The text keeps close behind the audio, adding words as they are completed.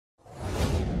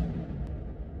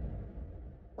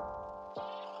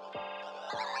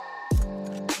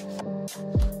Hi,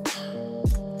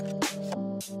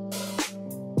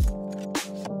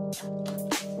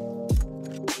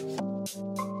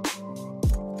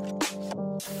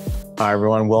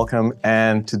 everyone. Welcome.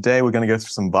 And today we're going to go through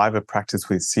some Viva practice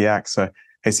with Siak. So,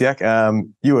 hey, Siak,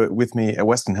 you were with me at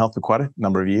Western Health for quite a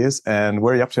number of years. And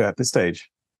where are you up to at this stage?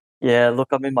 Yeah, look,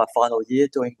 I'm in my final year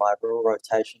doing my rural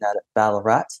rotation out at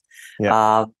Ballarat.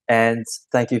 Yeah. And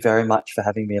thank you very much for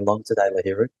having me along today,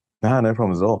 Lahiru. No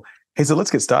problem at all. Hey, so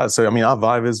let's get started. So, our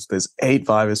Vivas, there's 8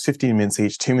 Vivas, 15 minutes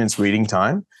each, 2 minutes reading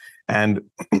time. And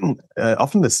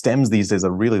often the stems these days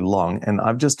are really long. And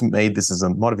I've just made this as a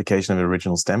modification of the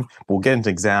original stem. We'll get into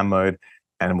exam mode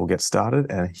and we'll get started.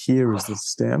 And here is the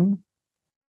stem.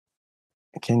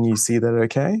 Can you see that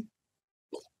okay?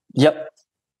 Yep.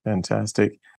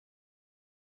 Fantastic.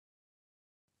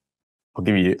 I'll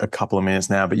give you a couple of minutes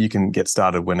now, but you can get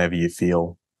started whenever you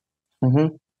feel.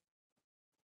 Mm-hmm.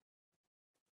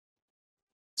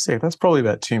 So that's probably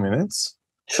about 2 minutes.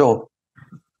 Sure.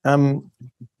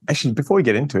 Actually, before we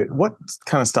get into it, what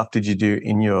kind of stuff did you do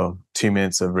in your 2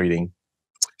 minutes of reading?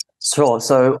 Sure.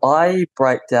 So I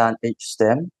break down each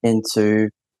stem into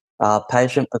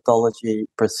patient pathology,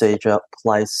 procedure,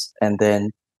 place, and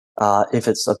then if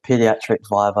it's a pediatric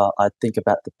Viva, I think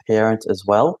about the parent as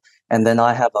well. And then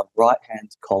I have a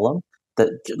right-hand column that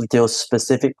deals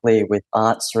specifically with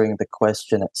answering the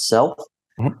question itself.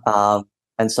 Mm-hmm.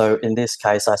 And so in this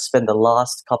case, I spend the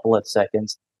last couple of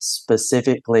seconds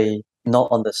specifically not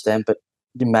on the stem, but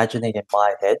imagining in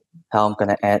my head how I'm going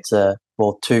to answer,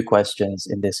 2 questions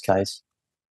in this case.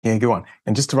 Yeah, go on.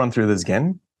 And just to run through this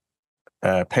again,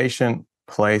 patient,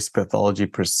 place, pathology,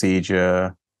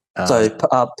 procedure. So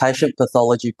patient,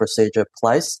 pathology, procedure,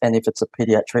 place, and if it's a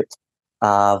pediatric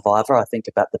Viva, I think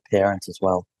about the parent as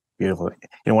well. Beautiful.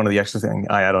 One of the extra things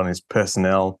I add on is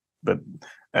personnel, but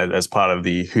as part of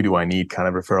the who do I need kind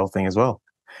of referral thing as well.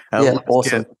 Yeah,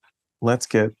 awesome. Let's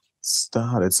get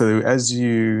started. So as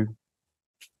you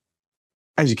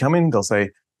come in, they'll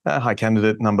say, hi,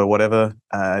 candidate number, whatever.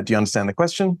 Do you understand the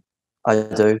question? I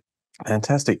do.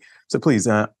 Fantastic. So please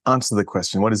answer the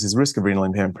question. What is his risk of renal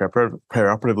impairment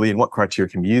perioperatively, and what criteria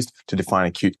can be used to define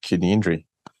acute kidney injury?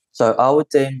 So I would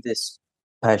deem this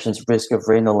patient's risk of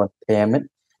renal impairment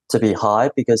to be high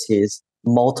because he has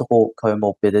multiple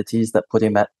comorbidities that put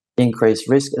him at increased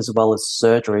risk, as well as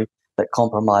surgery that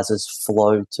compromises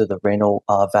flow to the renal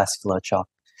vasculature.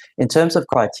 In terms of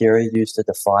criteria used to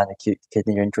define acute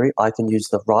kidney injury, I can use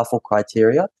the rifle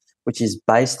criteria, which is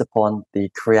based upon the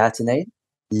creatinine,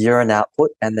 urine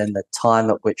output, and then the time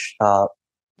at which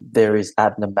there is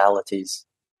abnormalities.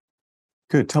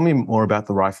 Good. Tell me more about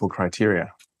the rifle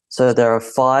criteria. So there are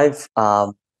 5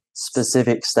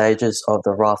 specific stages of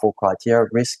the rifle criteria: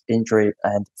 risk, injury,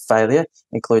 and failure,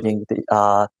 including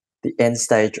the end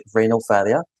stage renal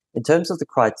failure. In terms of the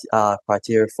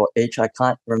criteria for each, I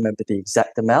can't remember the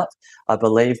exact amount. I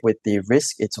believe with the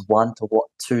risk, it's 1 to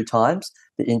 2 times,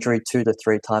 the injury 2 to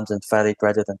 3 times, and failure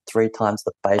greater than 3 times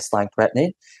the baseline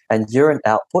creatinine. And urine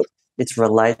output, it's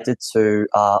related to,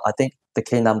 I think the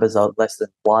key numbers are less than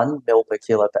 1 mil per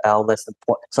kilo per hour, less than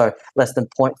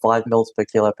 0.5 mils per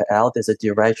kilo per hour. There's a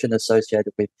duration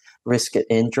associated with risk of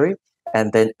injury,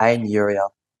 and then anuria,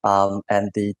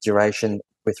 and the duration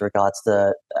with regards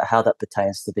to how that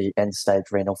pertains to the end-stage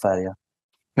renal failure.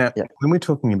 Now, when we're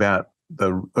talking about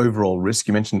the overall risk,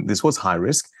 you mentioned this was high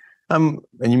risk, and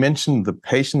you mentioned the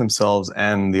patient themselves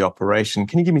and the operation.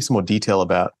 Can you give me some more detail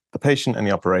about the patient and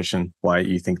the operation, why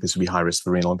you think this would be high risk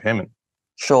for renal impairment?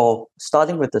 Sure.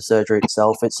 Starting with the surgery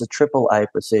itself, it's a AAA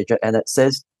procedure, and it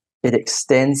says it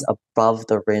extends above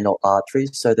the renal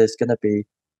arteries, so there's going to be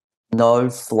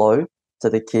no flow to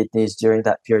the kidneys during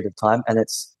that period of time, and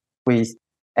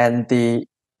the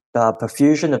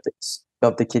perfusion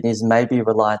of the kidneys may be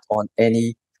reliant on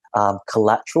any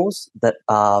collaterals that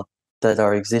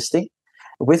are existing.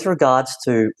 With regards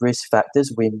to risk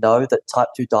factors, we know that type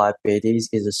 2 diabetes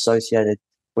is associated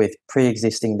with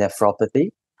pre-existing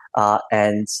nephropathy,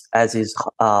 and as is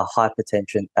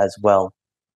hypertension as well.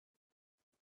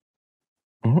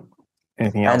 Mm-hmm.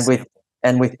 Anything else?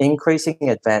 And with increasing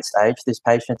advanced age, this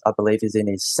patient, I believe, is in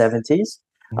his 70s.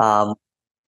 Mm-hmm.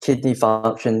 Kidney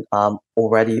function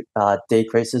already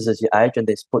decreases as you age, and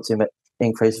this puts him at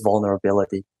increased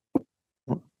vulnerability.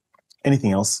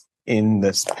 Anything else in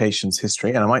this patient's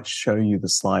history? And I might show you the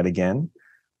slide again.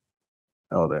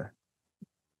 Oh, there.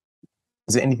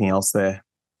 Is there anything else there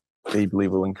that you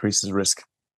believe will increase his risk?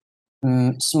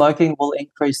 Smoking will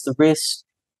increase the risk.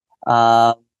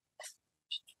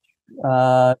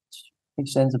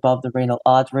 Extends above the renal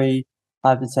artery,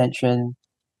 hypertension.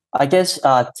 I guess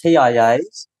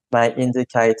TIAs may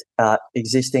indicate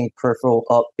existing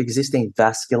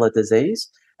vascular disease,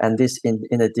 and this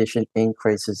in addition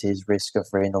increases his risk of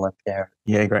renal impairment.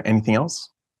 Yeah, great. Anything else?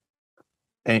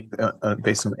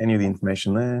 Based on any of the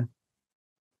information there?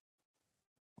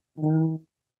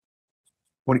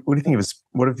 What do you think of his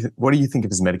what do you think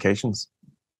of his medications?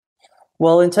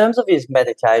 Well, in terms of his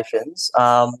medications,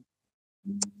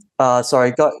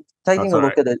 taking a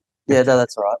look at it. Yeah, no,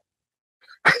 that's all right.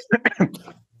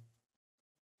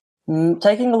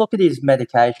 Taking a look at his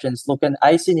medications, look, an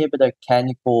ACE inhibitor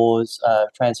can cause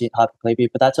transient hyperkalemia,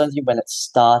 but that's only when it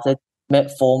started.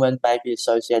 Metformin may be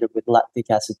associated with lactic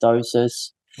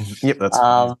acidosis. Yep, that's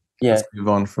fine. Yeah. Let's move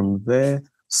on from there.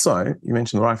 So you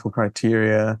mentioned the rifle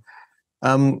criteria.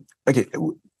 Okay,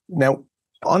 now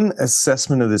on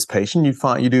assessment of this patient,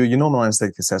 you do your normal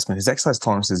anesthetic assessment. His exercise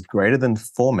tolerance is greater than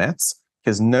 4 mets. He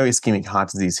has no ischemic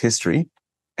heart disease history,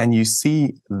 and you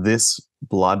see this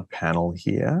blood panel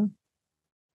here.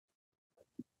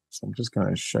 So I'm just going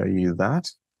to show you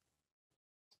that.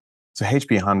 So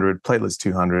HB 100, platelets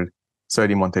 200,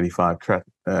 sodium 135,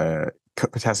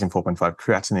 potassium 4.5,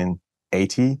 creatinine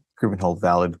 80, Griffin Hall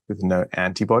valid with no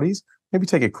antibodies. Maybe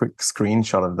take a quick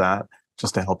screenshot of that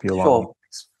just to help you along with the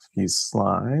next few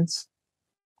slides.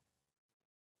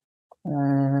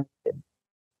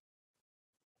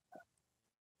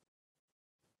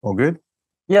 All good?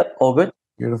 Yep, all good.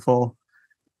 Beautiful.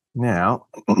 Now,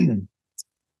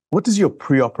 what does your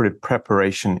preoperative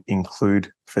preparation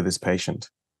include for this patient?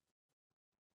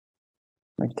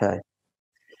 Okay.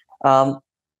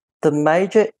 The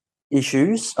major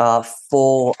issues are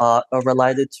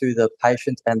related to the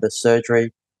patient and the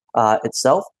surgery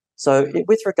itself. So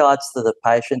with regards to the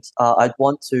patient, I'd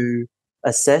want to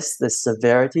assess the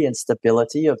severity and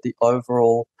stability of the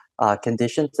overall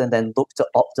conditions and then look to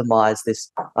optimize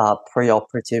this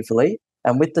preoperatively.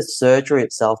 And with the surgery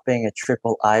itself being a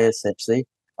AAA essentially,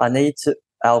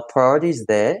 our priorities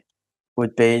there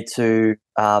would be to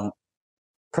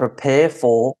prepare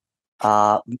for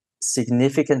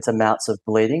significant amounts of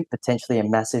bleeding, potentially a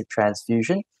massive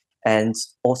transfusion, and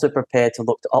also prepare to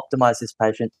look to optimize this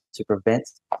patient to prevent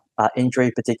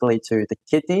injury, particularly to the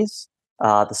kidneys,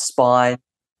 the spine,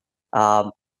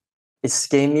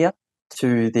 ischemia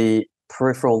to the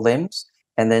peripheral limbs,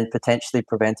 and then potentially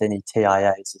prevent any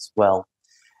TIAs as well.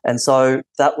 And so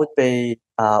that would be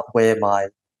where my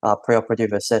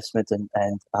preoperative assessment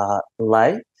and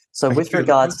lay. So Okay, with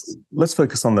regards... Let's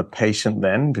focus on the patient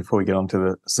then before we get on to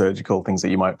the surgical things that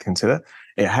you might consider.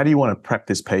 How do you want to prep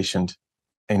this patient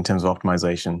in terms of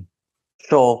optimization?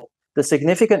 Sure. The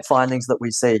significant findings that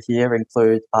we see here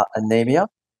include anemia.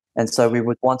 And so we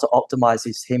would want to optimize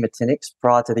his hematinics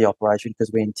prior to the operation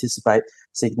because we anticipate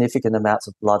significant amounts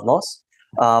of blood loss.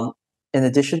 In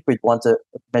addition, we'd want to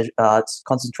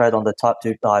concentrate on the type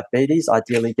 2 diabetes,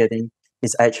 ideally getting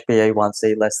his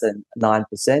HbA1c less than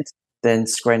 9%, then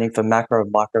screening for macro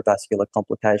and microvascular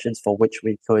complications for which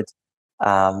we could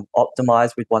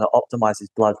optimize. We'd want to optimize his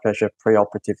blood pressure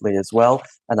preoperatively as well.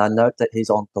 And I note that he's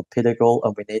on clopidogrel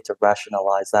and we need to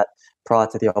rationalize that prior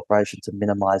to the operation to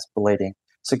minimize bleeding.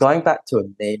 So going back to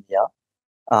anemia,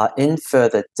 in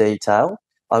further detail,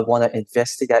 I want to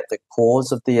investigate the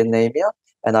cause of the anemia,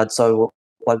 and I'd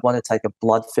want to take a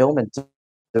blood film and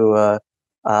do a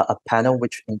panel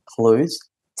which includes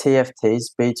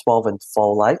TFTs, B12 and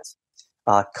folate,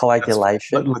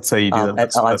 coagulation, let's say you do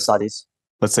that. And iron studies.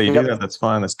 Let's say you do that. That's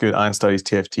fine. That's good. Iron studies,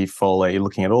 TFT, folate. You're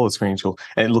looking at all the screening tools,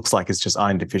 and it looks like it's just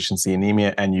iron deficiency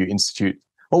anemia. And you institute.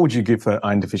 What would you give for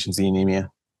iron deficiency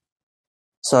anemia?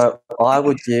 So I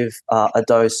would give a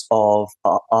dose of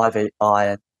IV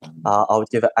iron. I would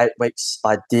give it 8 weeks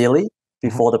ideally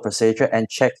before the procedure and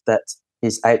check that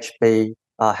his HB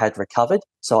had recovered.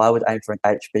 So I would aim for an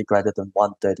HB greater than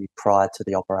 130 prior to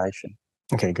the operation.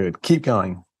 Okay, good. Keep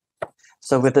going.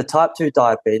 So with the type 2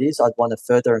 diabetes, I'd want to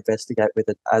further investigate with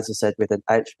it, as I said, with an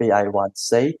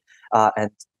HbA1c and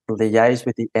liaise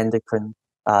with the endocrine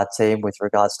team with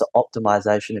regards to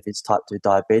optimization of his type 2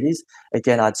 diabetes.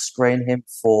 Again, I'd screen him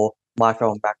for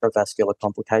micro and macrovascular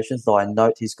complications, though I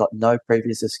note he's got no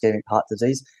previous ischemic heart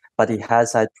disease, but he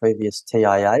has had previous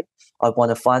TIA. I want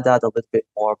to find out a little bit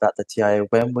more about the TIA.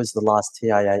 When was the last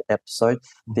TIA episode?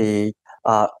 The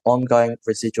ongoing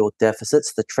residual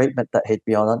deficits, the treatment that he'd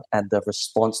be on, and the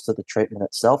response to the treatment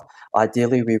itself.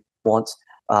 Ideally, we want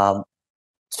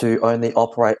to only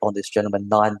operate on this gentleman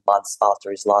 9 months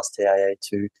after his last TIA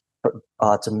to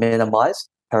minimize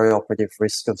perioperative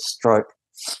risk of stroke.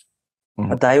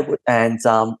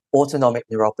 Autonomic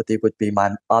neuropathy would be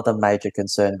my other major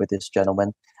concern with this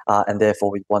gentleman, and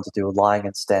therefore we want to do lying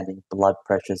and standing blood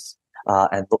pressures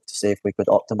and look to see if we could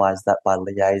optimize that by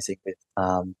liaising with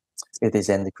his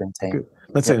endocrine team. Good.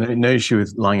 Let's say no issue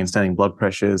with lying and standing blood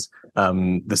pressures.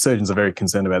 The surgeons are very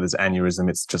concerned about this aneurysm.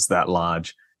 It's just that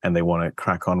large, and they want to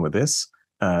crack on with this.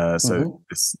 So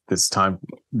this time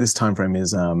frame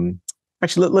is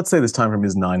actually let's say this time frame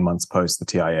is 9 months post the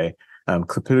TIA.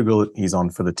 Clopidogrel he's on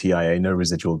for the TIA, no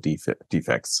residual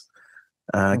defects.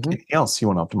 Anything else you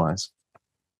want to optimize?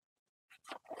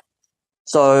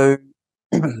 So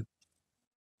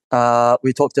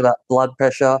we talked about blood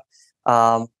pressure.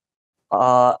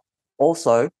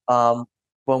 Also,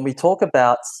 when we talk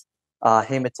about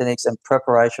hematinics and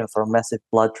preparation for a massive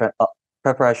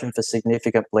preparation for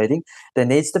significant bleeding, there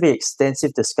needs to be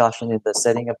extensive discussion in the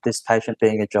setting of this patient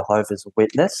being a Jehovah's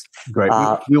Witness. Great.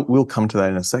 We'll come to that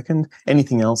in a second.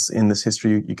 Anything else in this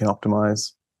history you can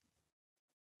optimize?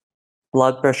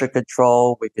 Blood pressure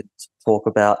control, we could talk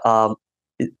about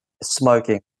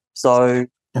smoking. So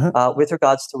with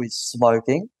regards to his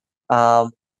smoking,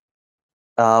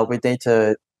 we need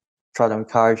to try to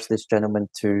encourage this gentleman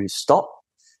to stop,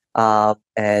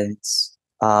 and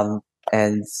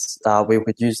we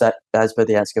would use that as per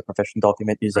the ANSCO professional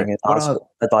document using it as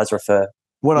advise refer.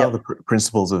 What are the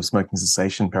principles of smoking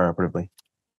cessation perioperatively?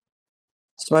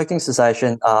 Smoking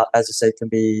cessation, as I said, can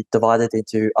be divided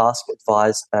into ask,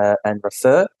 advise, and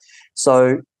refer.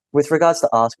 So with regards to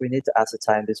ask, we need to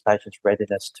ascertain this patient's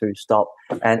readiness to stop.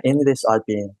 And in this, I'd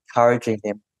be encouraging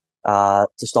him to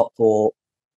stop for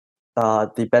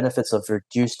the benefits of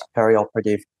reduced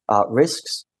perioperative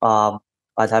risks.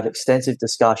 I'd have extensive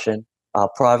discussion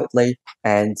privately,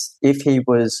 and if he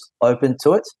was open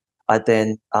to it, I'd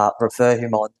then refer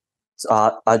him on.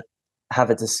 I'd have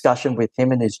a discussion with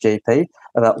him and his GP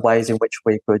about ways in which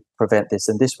we could prevent this,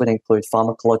 and this would include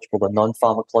pharmacological and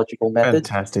non-pharmacological methods.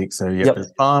 Fantastic. So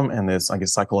there's pharm and there's, I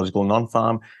guess, psychological,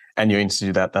 non-pharm, and you're interested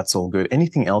in that. That's all good.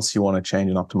 Anything else you want to change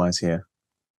and optimize here?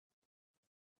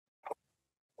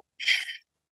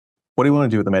 What do you want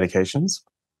to do with the medications?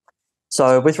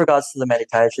 So with regards to the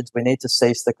medications, we need to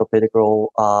cease the clopidogrel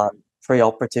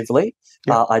preoperatively,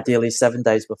 ideally 7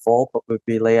 days before, but we'd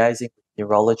be liaising with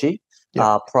neurology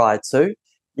prior to.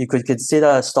 You could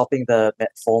consider stopping the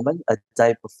metformin a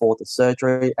day before the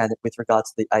surgery. And with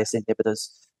regards to the ACE inhibitors,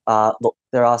 look,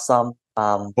 there are some.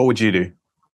 What would you do?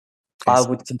 I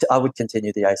would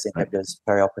continue the ACE inhibitors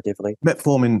perioperatively.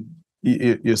 Metformin,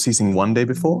 you're ceasing 1 day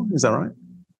before, is that right?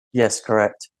 Yes,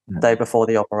 correct. Day before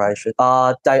the operation.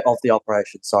 Day of the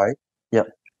operation, sorry. Yep.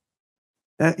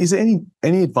 Is there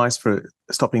any advice for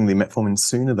stopping the metformin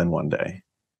sooner than 1 day?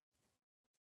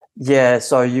 Yeah,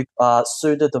 so you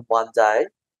sooner than 1 day.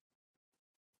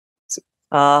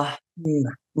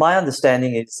 My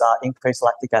understanding is increased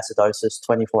lactic acidosis,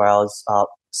 24 hours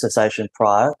cessation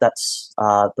prior. That's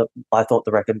I thought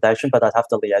the recommendation, but I'd have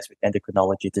to liaise with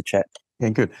endocrinology to check. Yeah,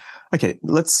 good. Okay,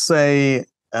 let's say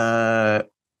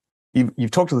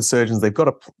you've talked to the surgeons. They've got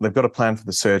a plan for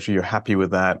the surgery. You're happy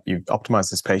with that. You've optimized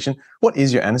this patient. What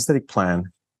is your anesthetic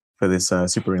plan for this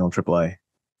suprarenal AAA?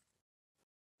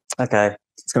 Okay,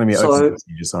 it's going to be an open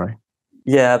procedure. Sorry.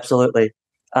 Yeah, absolutely.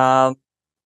 With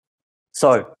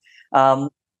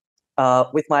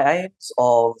my aims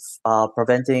of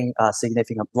preventing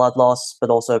significant blood loss, but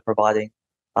also providing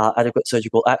adequate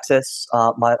surgical access,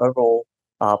 my overall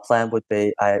plan would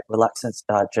be a relaxant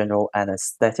general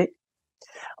anesthetic.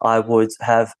 I would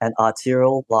have an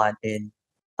arterial line in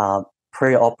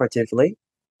preoperatively.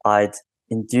 I'd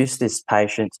induce this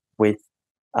patient with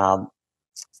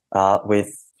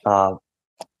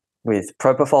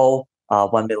propofol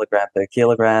 1 milligram per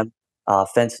kilogram,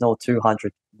 fentanyl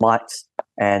 200 mics,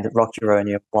 and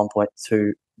rocuronium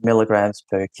 1.2 milligrams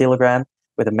per kilogram,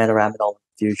 with a metaraminol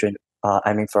infusion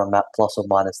aiming for a MAP plus or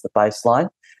minus the baseline.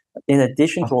 In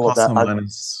addition to all of that,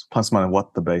 plus or minus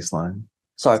what the baseline?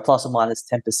 Sorry, plus or minus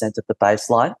 10% of the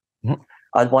baseline.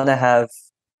 I'd want to have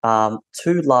 2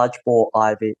 large bore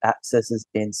IV accesses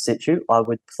in situ. I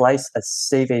would place a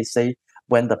CVC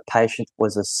when the patient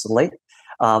was asleep.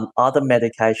 Other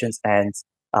medications and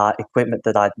equipment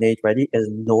that I'd need ready is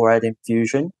NORAD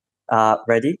infusion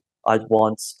ready. I'd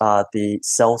want the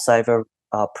cell saver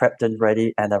Prepton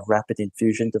ready, and a rapid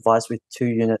infusion device with 2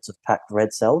 units of packed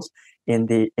red cells in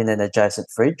an adjacent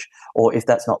fridge, or if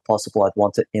that's not possible, I'd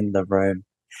want it in the room.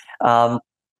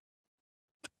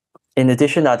 In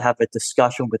addition, I'd have a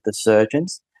discussion with the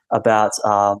surgeons about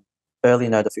early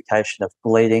notification of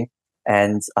bleeding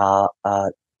and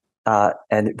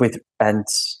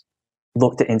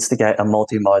look to instigate a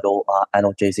multimodal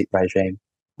analgesic regime.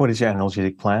 What is your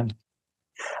analgesic plan?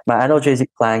 My analgesic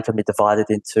plan can be divided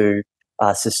into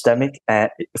systemic and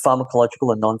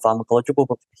pharmacological and non-pharmacological,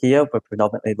 but here we're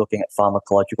predominantly looking at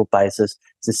pharmacological basis,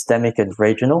 systemic and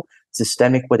regional.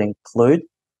 Systemic would include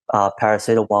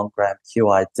paracetamol 1 gram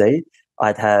QID.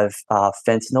 I'd have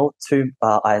fentanyl.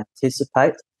 I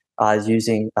anticipate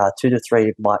using 2 to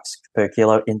 3 mics per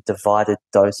kilo in divided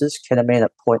doses, ketamine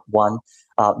at 0.1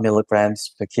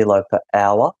 milligrams per kilo per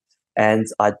hour. And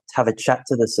I'd have a chat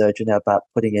to the surgeon about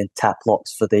putting in tap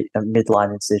locks for the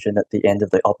midline incision at the end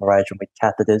of the operation with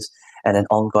catheters and an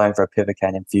ongoing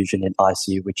ropivacaine infusion in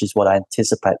ICU, which is what I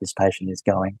anticipate this patient is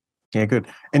going. Yeah, good.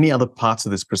 Any other parts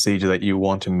of this procedure that you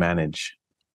want to manage?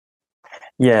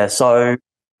 Yeah, so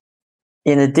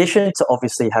in addition to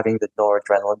obviously having the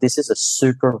noradrenaline, this is a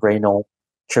suprarenal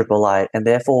AAA, and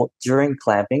therefore during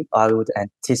clamping, I would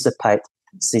anticipate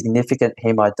significant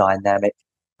hemodynamic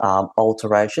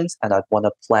alterations, and I'd want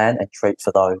to plan and treat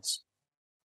for those.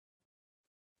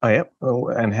 Oh, yeah.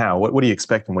 And how? What do you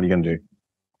expect, and what are you going to do?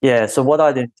 Yeah, so what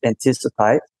I'd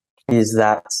anticipate is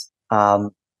that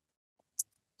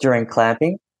during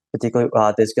clamping, particularly,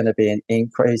 there's going to be an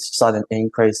sudden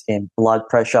increase in blood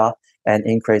pressure and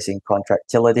increase in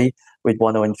contractility. We'd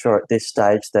want to ensure at this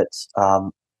stage that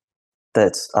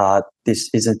this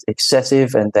isn't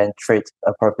excessive, and then treat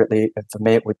appropriately. And for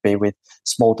me, it would be with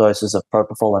small doses of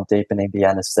propofol and deepening the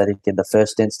anesthetic in the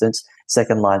first instance.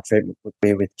 Second line treatment would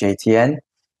be with GTN.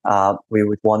 We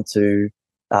would want to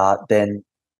then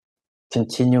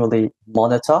continually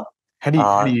monitor.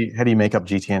 How do you make up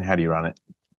GTN? How do you run it?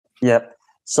 Yep.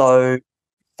 So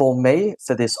for me,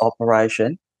 for this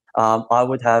operation, I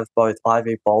would have both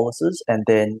IV boluses and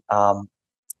then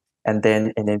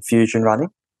an infusion running.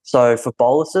 So for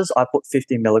boluses, I put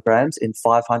 50 milligrams in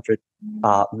 500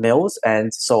 mils,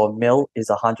 and so a mil is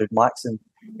 100 mics. And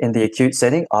in the acute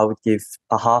setting, I would give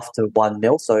a half to 1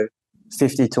 mil, so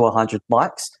 50 to 100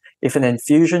 mics. If an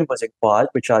infusion was required,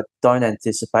 which I don't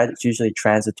anticipate, it's usually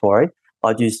transitory,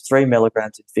 I'd use 3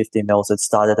 milligrams in 50 mils and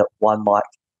started at 1 mic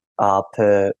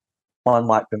per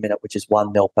minute, which is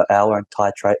 1 mil per hour, and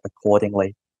titrate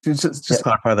accordingly. Just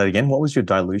clarify that again. What was your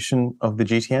dilution of the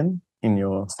GTN in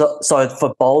your? So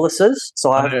for boluses,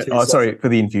 so I have for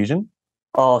the infusion.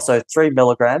 Oh, so 3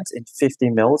 milligrams in 50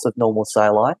 mils of normal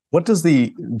saline. What does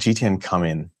the GTN come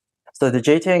in? So the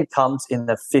GTN comes in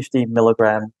the 50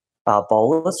 milligram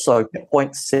bolus. So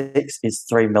 0.6 is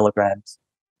 3 milligrams.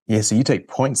 Yeah, so you take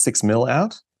 0.6 mil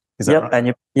out? Is that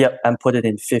right? And put it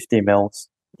in 50 mils.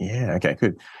 Yeah, okay,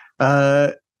 good.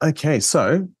 Okay,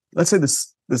 so let's say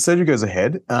the surgery goes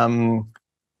ahead.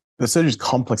 The surgery is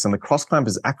complex, and the cross clamp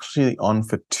is actually on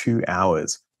for 2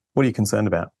 hours. What are you concerned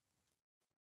about?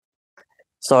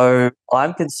 So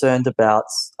I'm concerned about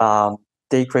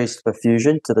decreased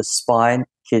perfusion to the spine,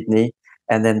 kidney,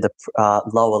 and then the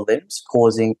lower limbs,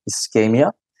 causing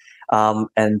ischemia.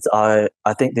 And I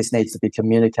think this needs to be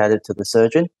communicated to the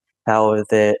surgeon. However,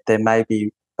 there may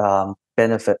be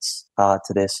benefits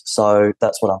to this. So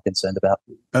that's what I'm concerned about.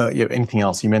 Yeah. Anything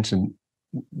else? You mentioned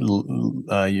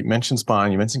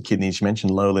spine, you mentioned kidneys, you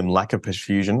mentioned lower limb, lack of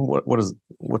perfusion.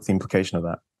 What's the implication of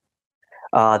that?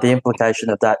 The implication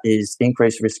of that is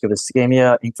increased risk of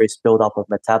ischemia, increased buildup of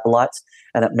metabolites,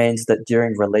 and it means that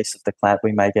during release of the clamp,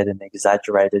 we may get an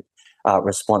exaggerated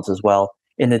response as well.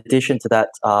 In addition to that,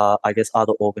 I guess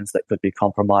other organs that could be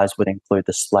compromised would include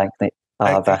the splanchnic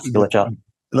vasculature.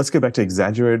 Let's go back to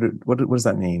exaggerated. What does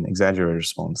that mean, exaggerated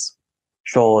response?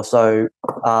 Sure. So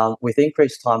with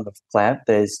increased time of clamp,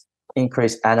 there's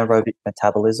increased anaerobic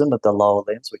metabolism of the lower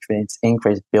limbs, which means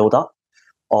increased buildup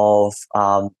of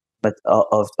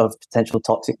potential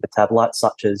toxic metabolites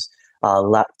such as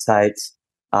lactates,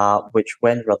 which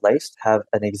when released have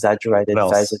an exaggerated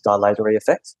vasodilatory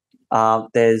effect.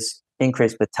 There's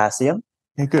increased potassium.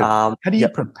 Yeah, good. How do you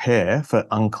prepare for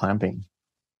unclamping?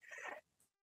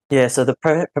 Yeah, so the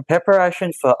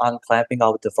preparation for unclamping, I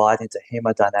would divide into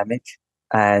hemodynamic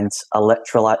and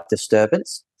electrolyte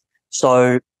disturbance.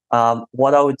 So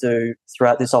what I would do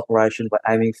throughout this operation, we're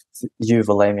aiming for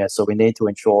euvolemia, so we need to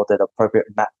ensure that appropriate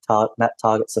MAP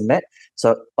targets are met.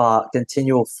 So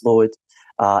continual fluid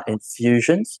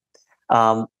infusions.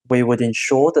 We would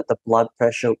ensure that the blood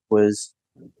pressure was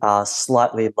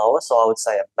slightly lower, so I would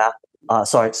say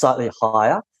slightly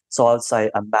higher. So I would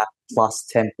say a MAP plus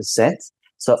 10%.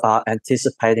 So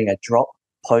anticipating a drop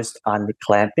post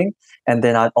unclamping. And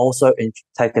then I'd also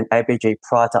take an ABG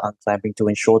prior to unclamping to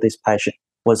ensure this patient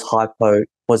was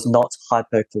not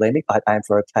hypokalemic. I'd aim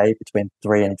for a K between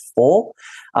 3 and 4.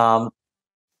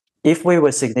 If we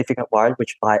were significant worried,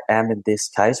 which I am in this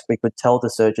case, we could tell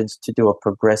the surgeons to do a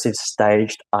progressive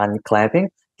staged unclamping,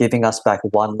 giving us back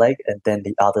one leg and then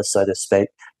the other, so to speak,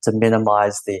 to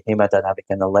minimize the hemodynamic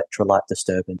and electrolyte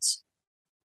disturbance.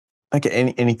 Okay,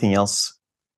 anything else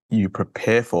you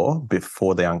prepare for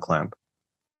before they unclamp?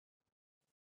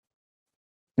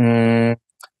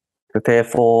 Prepare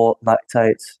for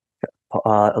lactates.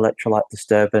 electrolyte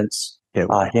disturbance,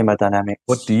 hemodynamics.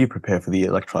 What do you prepare for the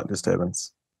electrolyte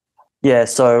disturbance? Yeah,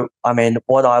 so I mean,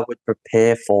 what I would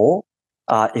prepare for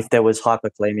if there was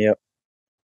hyperkalemia,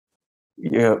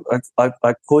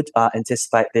 I could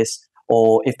anticipate this,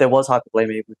 or if there was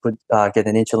hyperkalemia, we could get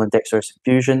an insulin dextrose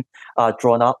infusion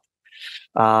drawn up.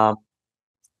 But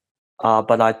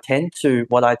what I tend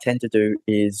to do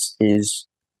is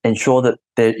ensure that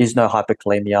there is no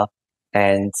hyperkalemia,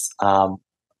 and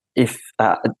if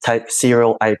take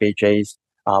serial ABGs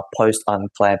post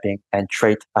unclamping and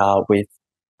treat with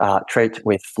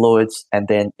fluids and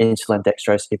then insulin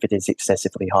dextrose if it is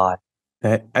excessively high.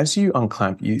 As you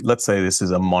unclamp, let's say this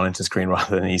is a monitor screen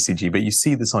rather than an ECG, but you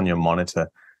see this on your monitor.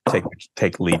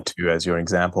 Take lead 2 as your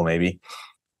example, maybe.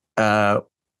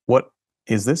 What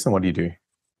is this, and what do you do?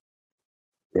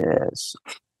 Yes.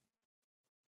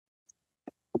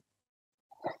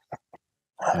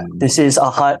 This is a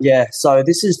high. Yeah. So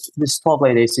this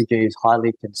 12-lead ECG is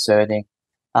highly concerning.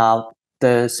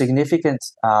 The significant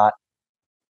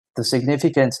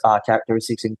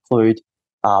characteristics include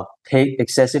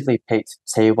excessively peaked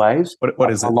T waves.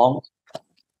 What is it?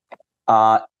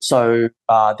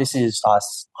 This is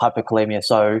hyperkalemia.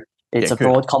 So it's a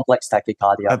broad complex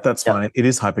tachycardia. That's fine. It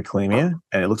is hyperkalemia,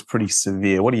 and it looks pretty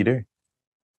severe. What do you do?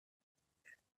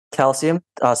 Calcium.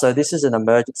 So this is an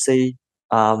emergency.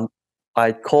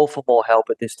 I'd call for more help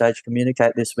at this stage,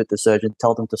 communicate this with the surgeon,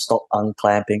 tell them to stop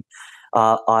unclamping.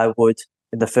 I would,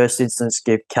 in the first instance,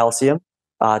 give calcium,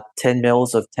 10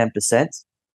 mils of 10%,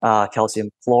 calcium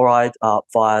chloride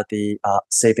via the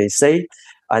CBC.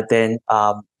 I then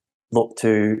look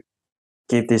to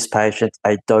give this patient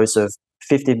a dose of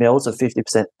 50 mils of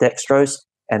 50% dextrose,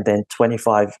 and then 10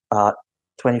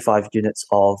 units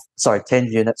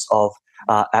of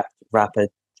Act Rapid.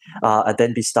 I'd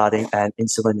then be starting an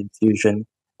insulin infusion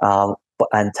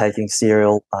and taking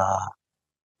serial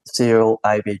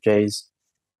ABGs.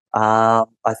 I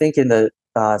think in the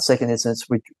second instance,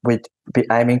 we'd be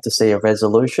aiming to see a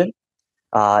resolution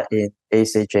in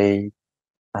ECG.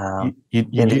 You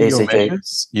do your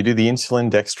measures, you do the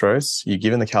insulin dextrose, you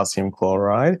give in the calcium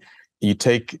chloride, you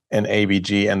take an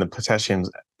ABG, and the potassium's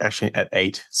actually at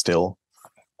 8 still.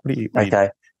 What do you do?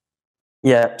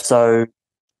 Yeah, so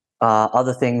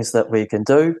other things that we can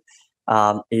do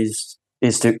is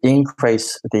to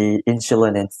increase the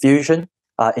insulin infusion,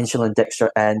 insulin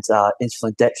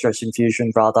dextrose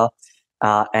infusion rather,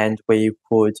 and we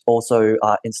would also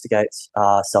instigate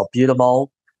salbutamol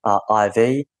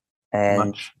IV,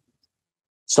 and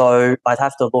so I'd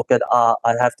have to look up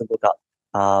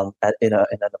in an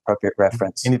appropriate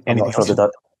reference.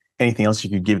 Anything else you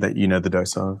could give that you know the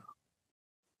dose of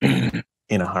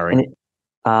in a hurry?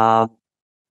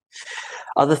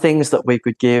 Other things that we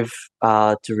could give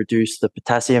to reduce the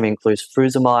potassium includes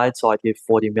furosemide. So I give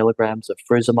 40 milligrams of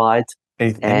furosemide.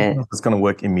 Anything else that's going to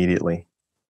work immediately?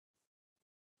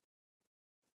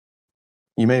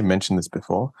 You may have mentioned this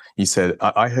before. You said,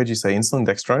 I heard you say insulin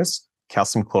dextrose,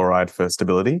 calcium chloride for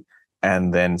stability,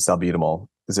 and then salbutamol.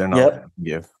 Is there another you can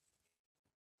give?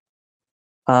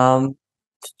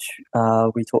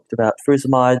 We talked about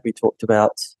furosemide. We talked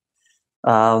about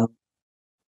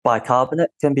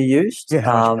bicarbonate can be used. Yeah,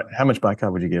 how much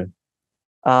bicarb would you give?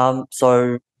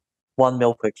 So 1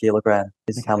 ml per kilogram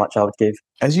is how much I would give.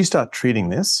 As you start treating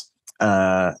this,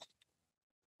 1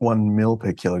 ml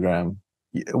per kilogram,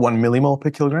 1 millimole per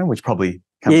kilogram, which probably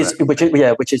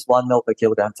which is 1 ml per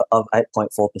kilogram of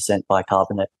 8.4%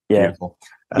 bicarbonate. Yeah. Beautiful.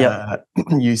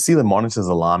 You see the monitors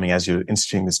alarming as you're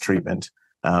instituting this treatment.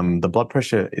 The blood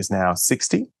pressure is now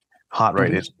 60, heart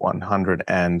rate is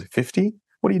 150.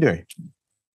 What do you do?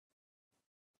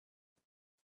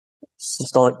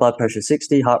 Systolic blood pressure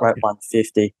 60, heart rate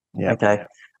 150. Yeah. Okay.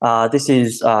 This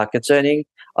is concerning.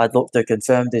 I'd look to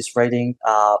confirm this reading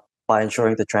by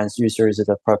ensuring the transducer is at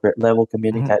an appropriate level,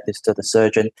 communicate this to the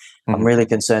surgeon. I'm really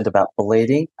concerned about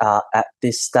bleeding at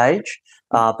this stage,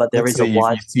 but there is a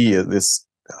wide... You see this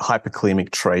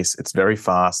hyperkalemic trace. It's very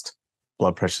fast.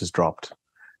 Blood pressure's dropped.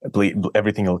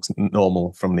 Everything looks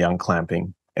normal from the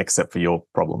unclamping, except for your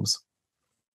problems.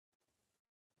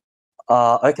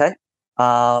 Okay.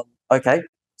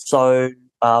 So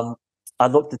I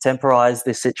look to temporize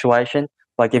this situation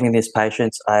by giving this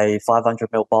patient a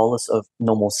 500 ml bolus of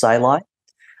normal saline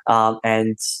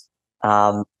and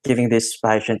giving this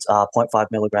patient 0.5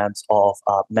 milligrams of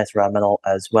methyramynol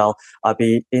as well. I'll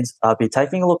be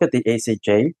taking a look at the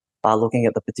ECG, looking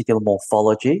at the particular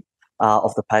morphology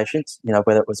of the patient,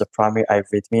 whether it was a primary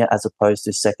arrhythmia as opposed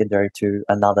to secondary to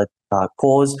another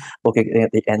cause, looking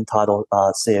at the end-tidal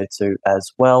CO2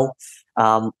 as well.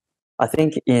 I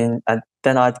think and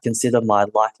then I'd consider my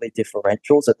likely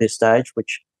differentials at this stage,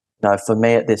 which for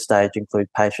me at this stage include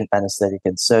patient anesthetic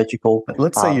and surgical. But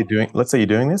let's say you're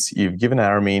doing this. You've given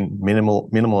aramine,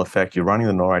 minimal effect. You're running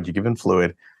the NORAD. You're given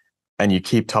fluid, and you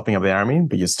keep topping up the aramine,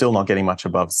 but you're still not getting much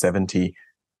above 70.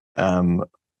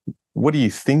 What do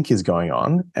you think is going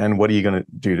on, and what are you going to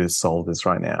do to solve this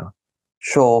right now?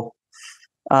 Sure.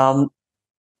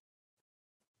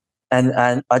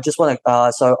 And I just want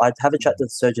to, so I'd have a chat to the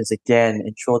surgeons again,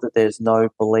 ensure that there's no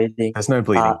bleeding. There's no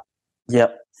bleeding.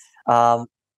 Yep.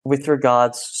 With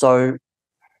regards, so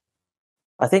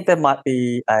I think there might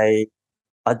be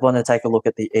I'd want to take a look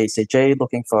at the ECG,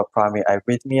 looking for a primary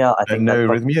arrhythmia. I think no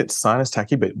arrhythmia, it's sinus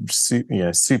tachy, but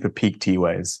super peak T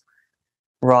waves.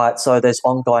 Right, so there's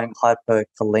ongoing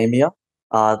hyperkalemia.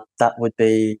 That would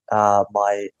be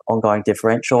my ongoing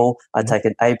differential. I'd take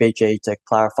an ABG to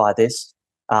clarify this.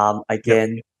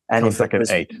 Again, yep. And comes if back it was,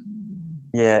 at 8.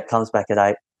 Yeah, it comes back at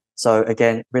 8. So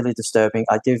again, really disturbing.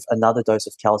 I give another dose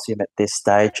of calcium at this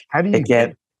stage. How do you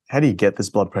get this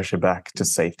blood pressure back to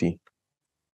safety?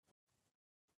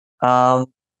 So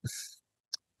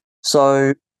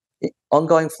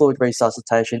ongoing fluid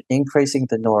resuscitation, increasing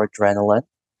the noradrenaline,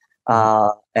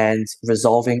 and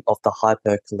resolving of the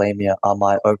hyperkalemia are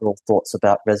my overall thoughts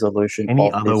about resolution. Any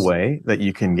other way that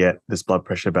you can get this blood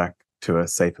pressure back to a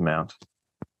safe amount?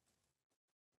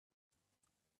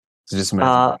 So just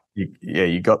imagine,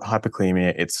 you got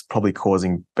hyperkalemia. It's probably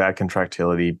causing bad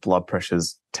contractility. Blood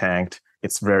pressure's tanked.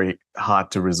 It's very hard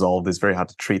to resolve this. Very hard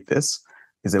to treat this.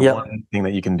 Is there one thing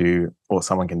that you can do, or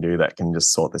someone can do, that can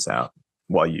just sort this out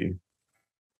while you?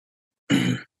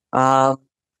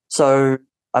 So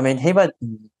I mean,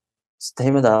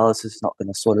 hemodialysis is not going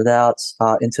to sort it out.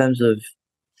 In terms of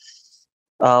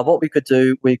what we could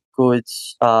do, we could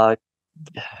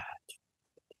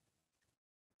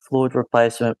fluid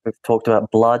replacement. We've talked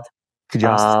about blood. Could you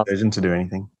ask the surgeon to do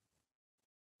anything?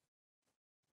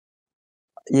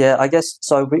 Yeah, I guess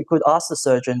so. We could ask the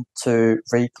surgeon to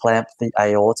reclamp the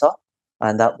aorta,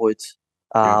 and that would.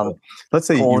 Let's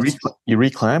say you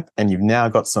reclamp, and you've now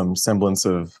got some semblance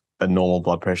of a normal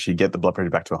blood pressure. You get the blood pressure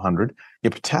back to 100.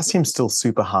 Your potassium's still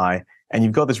super high, and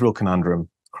you've got this real conundrum.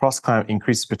 Cross clamp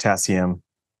increases potassium,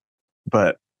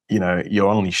 but you're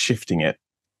only shifting it.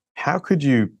 How could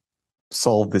you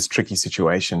solve this tricky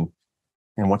situation,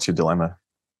 and what's your dilemma?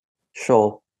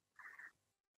 Sure.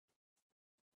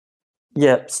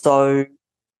 Yeah, so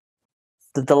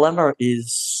the dilemma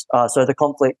is, so the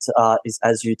conflict is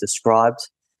as you described.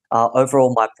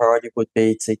 Overall, my priority would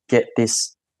be to get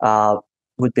this,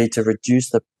 would be to reduce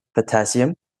the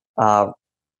potassium.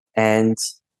 And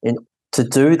to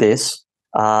do this,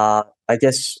 I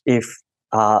guess if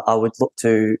I would look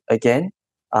to, again,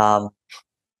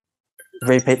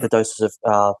 repeat the doses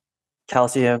of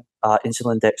calcium,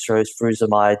 insulin dextrose,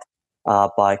 furosemide,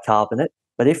 bicarbonate.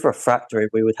 But if refractory,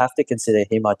 we would have to consider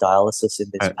hemodialysis in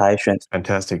this patient.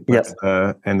 Fantastic. Let's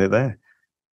end it there.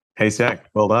 Hey, Siak,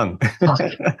 well done.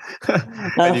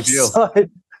 How do you feel? Look,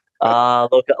 I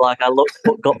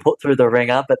got put through the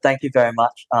ringer, but thank you very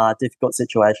much. Difficult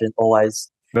situation,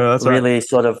 always. No, that's really right.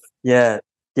 Sort of, yeah.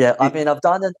 I mean, I have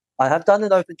done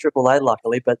an open AAA,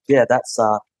 luckily, but yeah, that's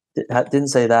didn't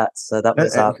see that, so that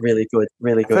was really good,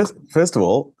 really good. First of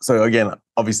all, so again,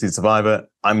 obviously, Survivor,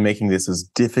 I'm making this as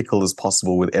difficult as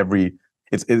possible with every.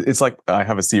 It's like I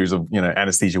have a series of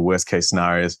anesthesia worst case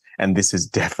scenarios, and this is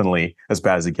definitely as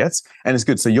bad as it gets, and it's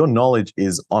good. So your knowledge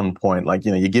is on point. Like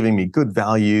you're giving me good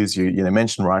values. You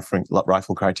mentioned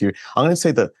rifle criteria. I'm going to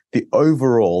say that the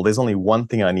overall, there's only one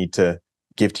thing I need to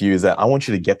give to you, is that I want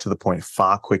you to get to the point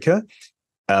far quicker.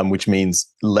 Which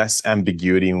means less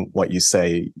ambiguity in what you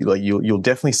say. Like you'll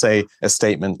definitely say a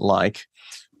statement like,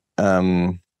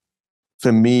 "For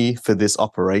me, for this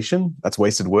operation," that's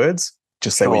wasted words.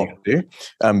 Just say what you're going to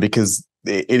do, because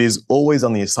it is always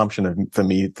on the assumption of, for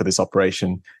me, for this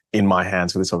operation, in my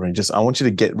hands for this operation. I want you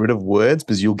to get rid of words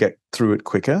because you'll get through it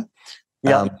quicker.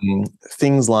 Yeah.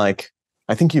 Things like,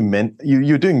 I think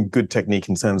you're doing good technique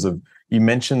in terms of, you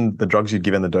mentioned the drugs you'd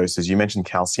given the doses. You mentioned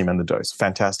calcium and the dose.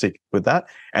 Fantastic with that.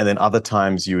 And then other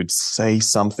times you would say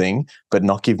something, but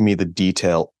not give me the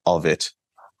detail of it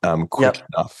quick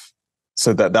enough.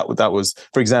 So that was,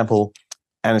 for example,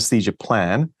 anesthesia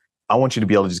plan. I want you to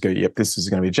be able to just go, yep, this is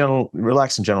going to be a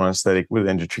relaxed and general anesthetic with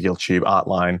endotracheal tube,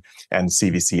 Artline, and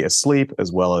CVC asleep,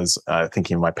 as well as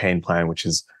thinking of my pain plan, which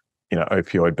is,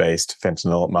 opioid-based,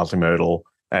 fentanyl, multimodal,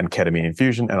 and ketamine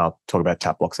infusion, and I'll talk about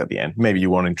tap blocks at the end. Maybe you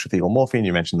want intrathecal morphine,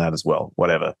 you mentioned that as well,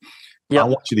 whatever. Yep. I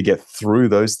want you to get through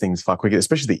those things far quicker,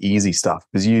 especially the easy stuff,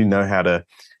 because you know how to,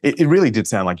 it really did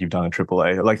sound like you've done a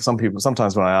AAA. Like some people,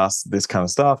 sometimes when I ask this kind of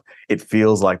stuff, it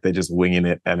feels like they're just winging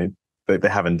it and they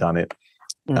haven't done it.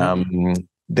 Mm-hmm.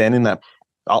 Then in that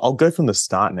I'll go from the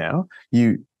start now.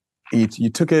 You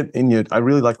took it in your. I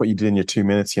really like what you did in your 2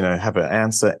 minutes. Have an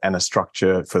answer and a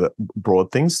structure for the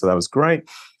broad things. So that was great.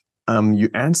 You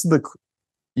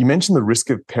mentioned the risk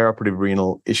of perioperative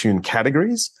renal issue in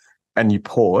categories, and you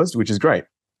paused, which is great.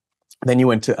 Then you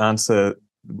went to answer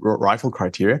rifle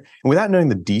criteria, and without knowing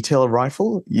the detail of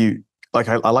rifle, I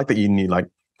like that you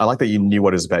knew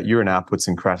what it was about urine outputs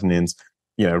and creatinines,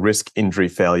 risk, injury,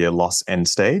 failure, loss, end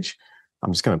stage.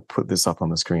 I'm just going to put this up on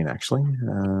the screen actually.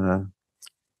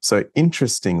 So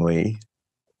interestingly,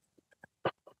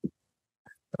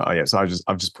 so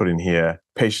I've just put in here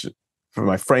patient for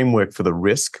my framework for the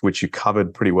risk, which you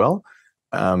covered pretty well.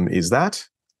 Is that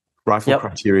rifle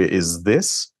criteria is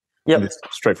this? Yep. This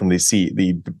straight from the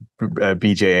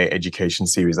BJA Education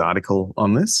Series article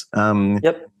on this.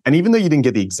 Yep. And even though you didn't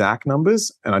get the exact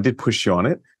numbers, and I did push you on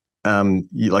it,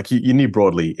 you knew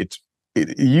broadly.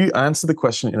 You answered the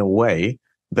question in a way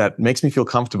that makes me feel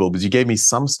comfortable because you gave me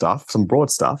some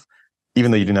broad stuff,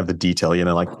 even though you didn't have the detail.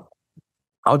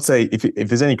 I would say if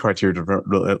there's any criteria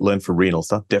to learn for renal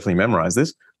stuff, definitely memorize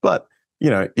this. But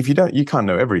if you don't, you can't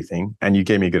know everything. And you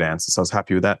gave me a good answer, so I was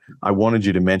happy with that. I wanted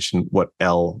you to mention what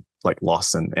L, like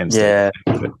loss and stage.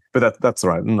 But that's all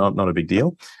right, not a big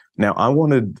deal. Now I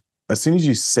wanted, as soon as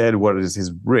you said what is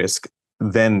his risk,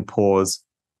 then pause.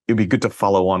 It'd be good to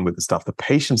follow on with the stuff. The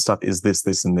patient stuff is this,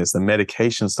 this, and this. The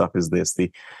medication stuff is this. The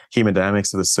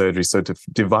hemodynamics of the surgery. So to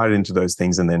divide it into those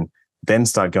things and then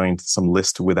start going to some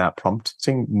list without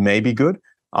prompting may be good.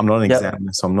 I'm not an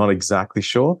examiner, so I'm not exactly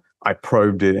sure. I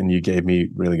probed it and you gave me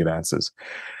really good answers.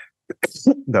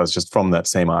 That was just from that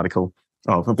same article.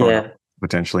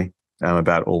 Potentially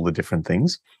about all the different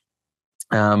things.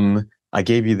 I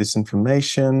gave you this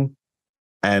information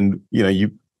and,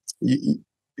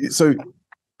 so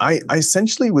I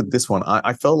essentially with this one,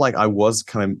 I felt like I was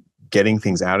kind of getting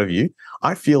things out of you.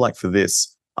 I feel like for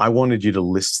this, I wanted you to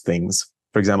list things.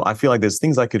 For example, I feel like there's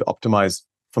things I could optimize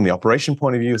from the operation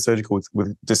point of view, surgical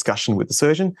with discussion with the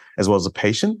surgeon, as well as the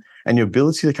patient, and your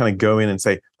ability to kind of go in and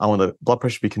say, I want the blood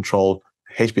pressure to be controlled,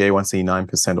 HbA1c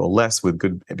 9% or less with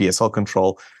good BSL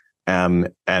control, and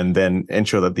then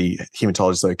ensure that the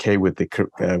hematologist is okay with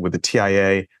the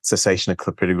TIA, cessation of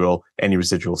clopidogrel, any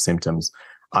residual symptoms.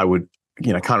 I would,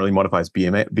 can't really modify his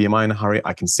BMI in a hurry.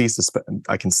 I can cease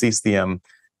the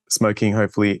smoking.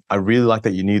 Hopefully, I really like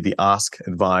that you knew the ask,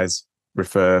 advise,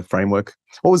 refer framework.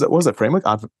 What was that framework?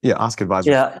 Ask, advise,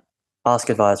 refer. Ask,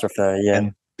 advise, refer. Yeah.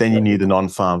 And then you knew the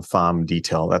non-farm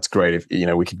detail. That's great. If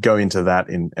we could go into that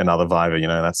in another Viva,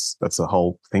 that's the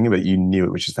whole thing, but you knew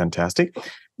it, which is fantastic.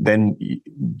 Then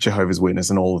Jehovah's Witness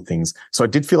and all the things. So I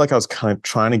did feel like I was kind of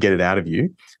trying to get it out of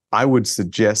you. I would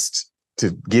suggest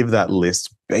to give that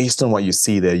list based on what you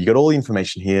see there. You got all the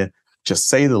information here. Just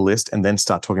say the list and then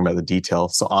start talking about the detail.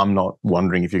 So I'm not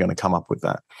wondering if you're going to come up with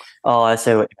that. Oh, I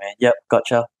see what you mean. Yep,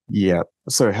 gotcha. Yeah.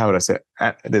 So how would I say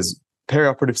it? There's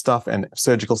perioperative stuff and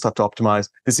surgical stuff to optimize.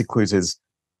 This includes his,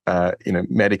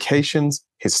 medications,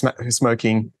 his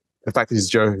smoking, the fact that he's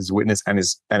Jehovah's Witness and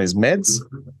his meds.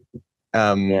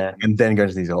 And then go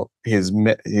to his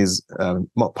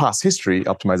past history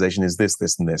optimization is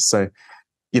this, and this. So,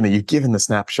 you've given the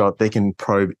snapshot. They can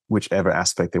probe whichever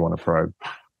aspect they want to probe.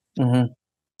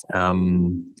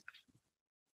 Mm-hmm.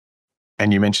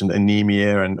 And you mentioned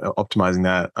anemia and optimizing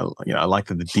that. I like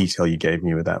the detail you gave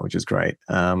me with that, which is great.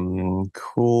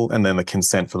 Cool. And then the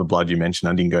consent for the blood you mentioned.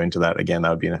 I didn't go into that again. That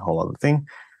would be a whole other thing.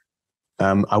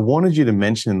 I wanted you to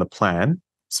mention in the plan.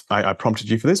 I prompted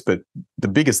you for this, but the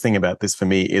biggest thing about this for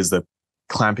me is the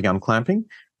clamping, unclamping,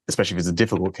 especially if it's a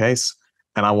difficult case.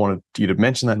 And I wanted you to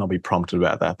mention that, and I'll be prompted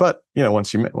about that. But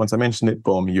once I mentioned it,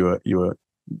 boom, you were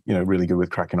really good with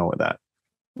cracking on with that.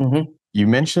 Mm-hmm. You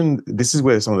mentioned, this is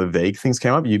where some of the vague things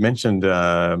came up. You mentioned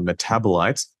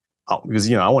metabolites because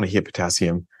I want to hear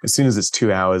potassium as soon as it's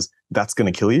 2 hours. That's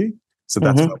going to kill you. So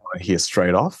that's what I want to hear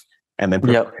straight off. And then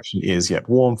preparation is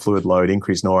warm fluid load,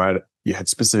 increased NORAD. You had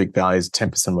specific values,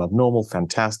 10% above normal,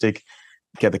 fantastic.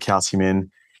 Get the calcium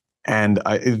in. And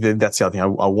that's the other thing.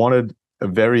 I wanted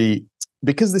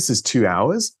because this is 2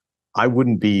 hours, I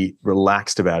wouldn't be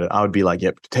relaxed about it. I would be like,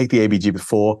 take the ABG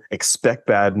before, expect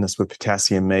badness with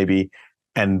potassium maybe,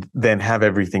 and then have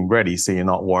everything ready so you're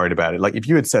not worried about it. Like if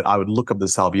you had said, I would look up the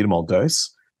salbutamol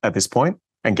dose at this point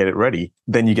and get it ready,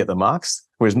 then you get the marks.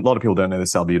 Whereas a lot of people don't know the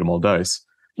salbutamol dose.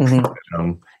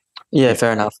 Mm-hmm.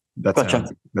 Fair enough.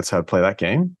 That's how to play that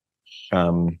game.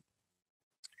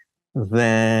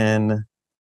 Then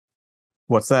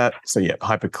what's that? So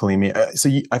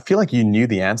hyperkalemia. I feel like you knew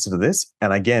the answer to this.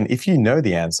 And again, if you know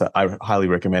the answer, I highly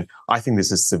recommend. I think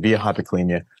this is severe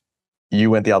hyperkalemia. You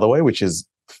went the other way, which is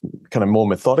kind of more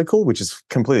methodical, which is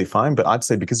completely fine. But I'd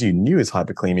say because you knew his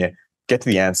hyperkalemia, get to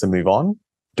the answer, move on.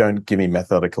 Don't give me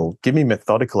methodical. Give me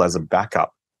methodical as a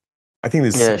backup. I think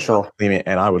this is sure.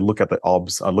 And I would look at the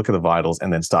OBS, I'd look at the vitals,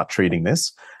 and then start treating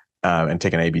this and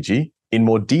take an ABG. In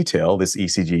more detail, this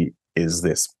ECG is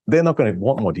this. They're not going to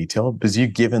want more detail because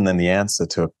you've given them the answer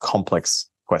to a complex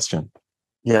question.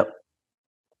 Yep.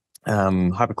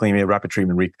 Hyperkalemia, rapid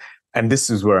treatment. And this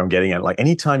is where I'm getting at. Like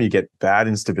anytime you get bad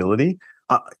instability,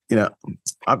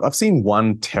 I've seen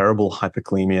one terrible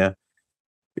hyperkalemia.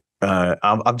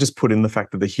 I've just put in the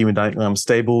fact that the hemodynamic is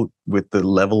unstable with the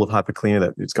level of hyperkalemia,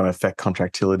 that it's going to affect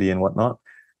contractility and whatnot.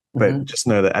 But just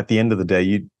know that at the end of the day,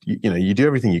 you do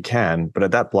everything you can, but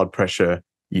at that blood pressure,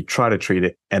 you try to treat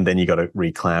it, and then you got to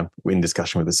reclamp in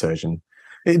discussion with the surgeon.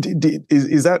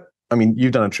 Is that? I mean,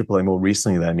 you've done a AAA more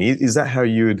recently than me. Is that how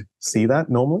you would see that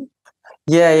normally?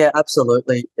 Yeah,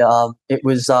 absolutely. It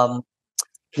was,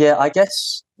 I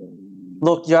guess.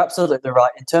 Look, you're absolutely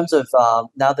right. In terms of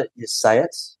now that you say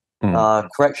it,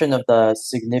 correction of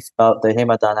the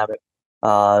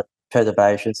hemodynamic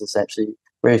perturbations, essentially,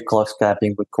 very close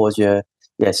clamping would cause your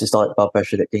systolic blood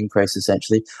pressure to increase.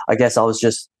 Essentially, I guess I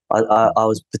was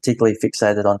particularly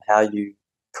fixated on how you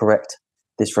correct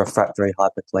this refractory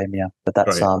hyperkalemia, but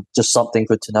that's just something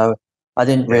good to know. I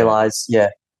didn't realize. Yeah,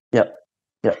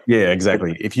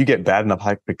 exactly. If you get bad enough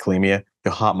hyperkalemia,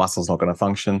 your heart muscle's not going to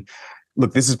function.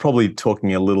 Look, this is probably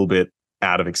talking a little bit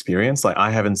out of experience. Like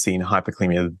I haven't seen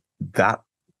hyperkalemia that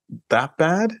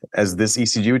bad as this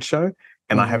ECG would show,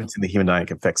 and I haven't seen the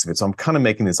hemodynamic effects of it. So I'm kind of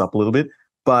making this up a little bit,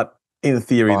 but in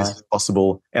theory, this is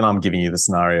possible, and I'm giving you the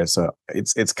scenario. So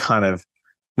it's kind of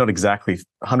not exactly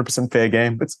 100% fair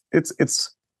game, but it's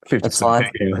 50%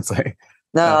 fair game, let's say.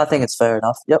 No, I think it's fair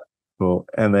enough. Yep. Cool.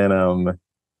 And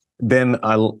then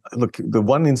I look, the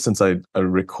one instance I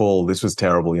recall, this was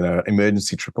terrible,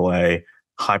 emergency AAA,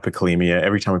 hyperkalemia.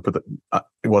 Every time we put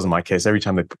it wasn't my case. Every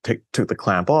time they took the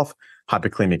clamp off,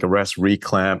 hyperkalemic arrest,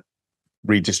 reclamp,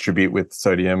 redistribute with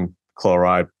sodium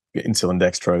chloride, insulin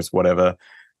dextrose, whatever,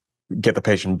 get the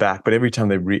patient back. But every time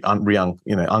they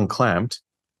unclamped,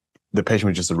 the patient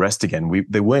would just arrest again.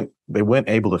 They weren't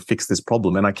able to fix this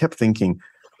problem. And I kept thinking,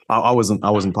 I wasn't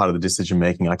part of the decision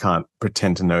making. I can't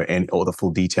pretend to know all the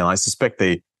full detail. I suspect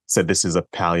they said this is a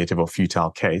palliative or futile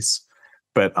case,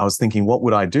 but I was thinking, what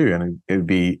would I do? And it would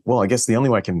be, well, I guess the only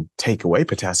way I can take away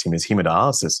potassium is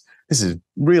hemodialysis. This is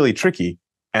really tricky,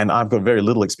 and I've got very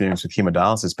little experience with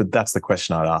hemodialysis, but that's the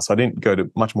question I'd ask. So I didn't go to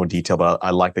much more detail, but I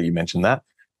like that you mentioned that,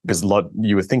 because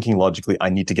you were thinking logically, I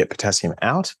need to get potassium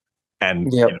out, and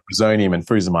Brazonium and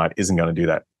furosemide isn't going to do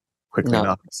that quickly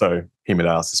enough. So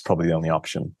hemodialysis is probably the only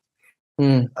option.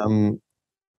 That's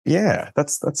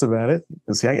about it.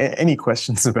 Any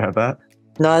questions about that?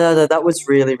 No, that was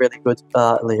really, really good,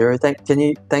 Lihiru.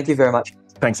 Thank you very much.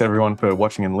 Thanks everyone for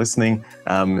watching and listening.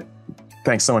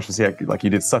 Thanks so much for Siak. Like,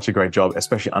 you did such a great job,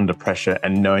 especially under pressure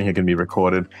and knowing you're going to be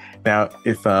recorded. Now,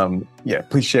 if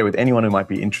please share with anyone who might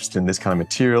be interested in this kind of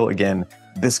material. Again,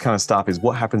 this kind of stuff is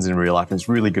what happens in real life, and it's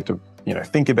really good to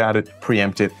think about it,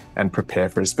 preempt it, and prepare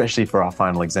for it, especially for our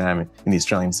final exam in the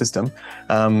Australian system.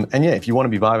 If you want to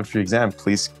be Vivaed for your exam,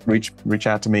 please reach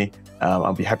out to me.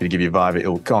 I'll be happy to give you a Vivaed.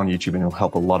 It'll go on YouTube and it'll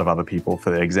help a lot of other people for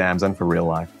their exams and for real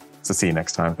life. So see you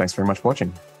next time. Thanks very much for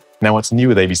watching. Now, what's new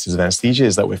with ABCs of Anesthesia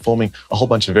is that we're forming a whole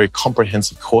bunch of very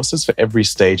comprehensive courses for every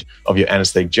stage of your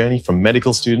anesthetic journey, from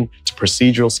medical student to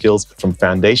procedural skills, from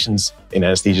foundations in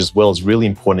anesthesia, as well as really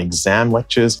important exam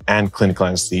lectures and clinical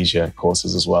anesthesia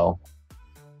courses as well.